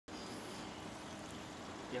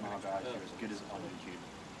Yeah, Might not actually as good as on YouTube.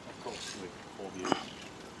 of course. With 4 viewers.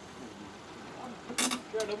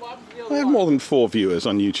 I have more than 4 viewers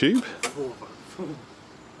on YouTube.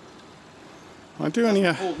 I do only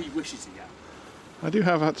All he wishes he had. I do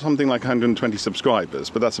have something like 120 subscribers,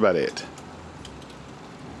 but that's about it.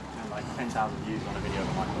 And like 10,000 views on a video of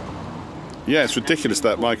a microwave. Yeah, it's ridiculous,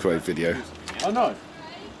 that microwave video. Oh no.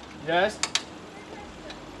 Yes.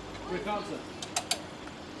 Quick answer.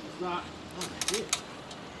 It's that. Oh shit.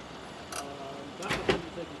 That was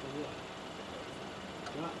taken from what?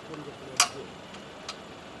 That comes up from MG.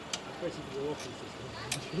 That's basically the locking system.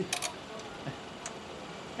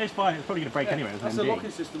 It's fine, it's probably going to break anyway. That's the locking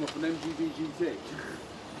system of an MGB GT.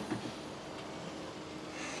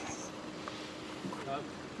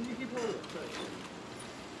 Can you keep all of it?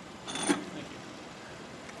 Thank you.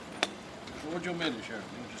 What do you want me to do, Sheriff?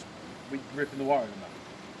 You just ripping the wiring and that?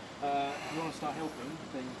 You want to start helping,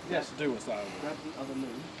 then Yes, do what's that. grab the other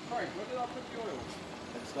loom. Sorry, where did I put the oil?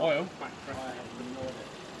 And start Oil? back press. I have no idea.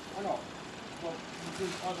 Why not? Well,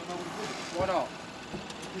 because I don't know what it is. Why not?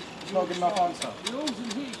 It's not a good enough answer. The oil's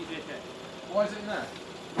in here, you dickhead. Why is it in there?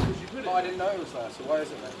 Because you put it. But I didn't know it was there, so why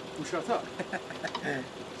is it there? Well, shut up.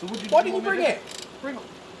 So would you Why didn't you bring it? Bring it.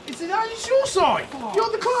 It's your side. Oh,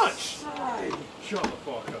 You're the clutch. Shut the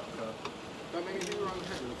fuck up, Kurt. Don't make me do your own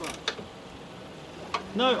head with the phone.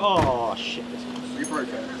 No, oh shit. You broke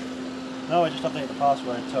it. No, I just updated the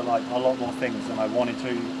password to like a lot more things than I wanted to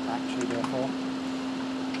actually do it for.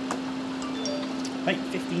 Mate,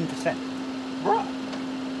 15%. Right.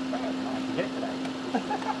 I can get it today.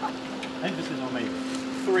 Emphasis on me.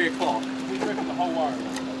 3 o'clock. We ripping the whole wire.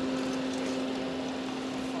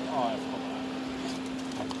 Oh, I forgot that.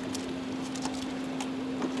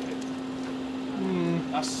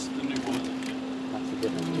 That's the new one. That's the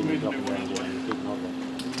difference between dropping range and keeping on there.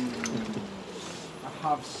 I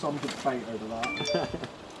have some debate over that.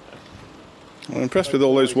 I'm impressed with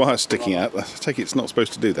all those wires sticking out. I take it it's not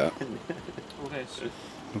supposed to do that. Okay, so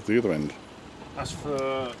Of the other end. that's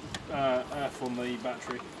for earth on the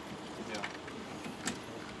battery. Yeah.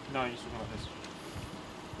 No, you're talking about this.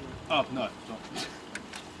 Oh, no, it's not.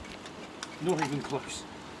 Not even close.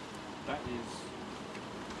 That is.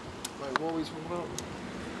 Wait, what are we talking about?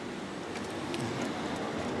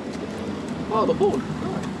 Oh, the horn.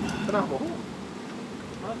 Right. Can I have a horn?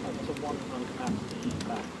 That's a 1-ton capacity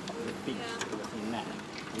back with beats with a thing there.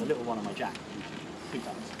 And the little one on my jack, 2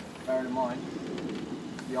 tons. Bearing in mind,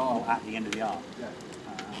 the Oh, arm. at the end of the arm. Yeah.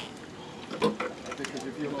 Because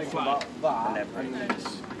if you're thinking about that, Leverage. and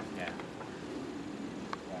this. Yeah.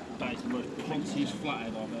 That is the most pontiest flathead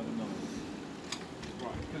I've ever known.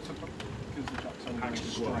 Right, because the jack's only going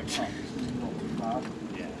straight up, it's not too bad.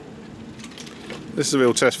 Yeah. This is a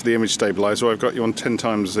real test for the image stabilizer. I've got you on 10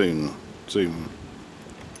 times zoom.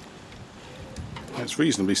 It's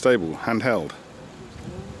reasonably stable, handheld.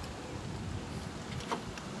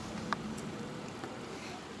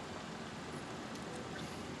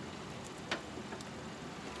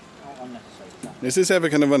 How unnecessary is that? Is this ever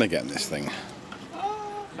going to run again, this thing?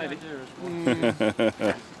 Maybe.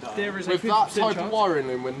 There is With that type of wiring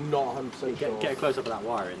in, we're not 100% sure. Get a close up of that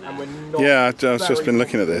wire in there. And we're not. Yeah, I've just been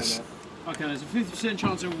looking at this. Okay, there's a 50%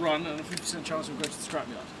 chance it'll run and a 50% chance it'll go to the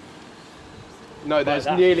scrapyard. No, there's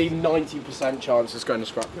that. nearly 90% chance it's going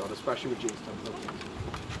to scrapyard, especially with G's technology.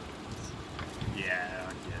 Yeah,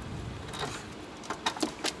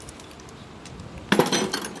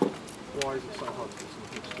 Why is it so hard to get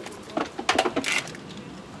something stable?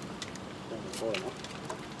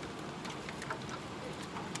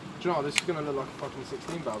 Do you know what, this is going to look like a fucking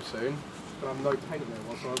 16 valve soon, but I have no paint there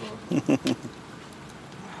whatsoever.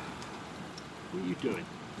 What are you doing?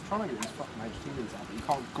 I'm trying to get these fucking HTVs out, but you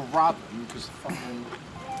can't grab them because fucking.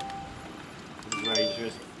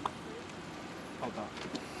 Razors. Hold that.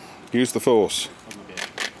 Use the force.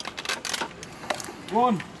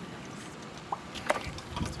 One!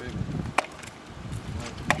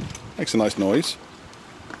 Makes a nice noise.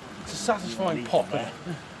 It's a satisfying pop. Not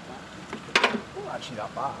actually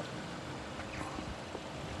that bad.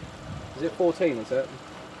 Is it 14, is it?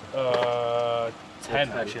 10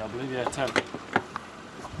 actually, I believe, yeah, 10.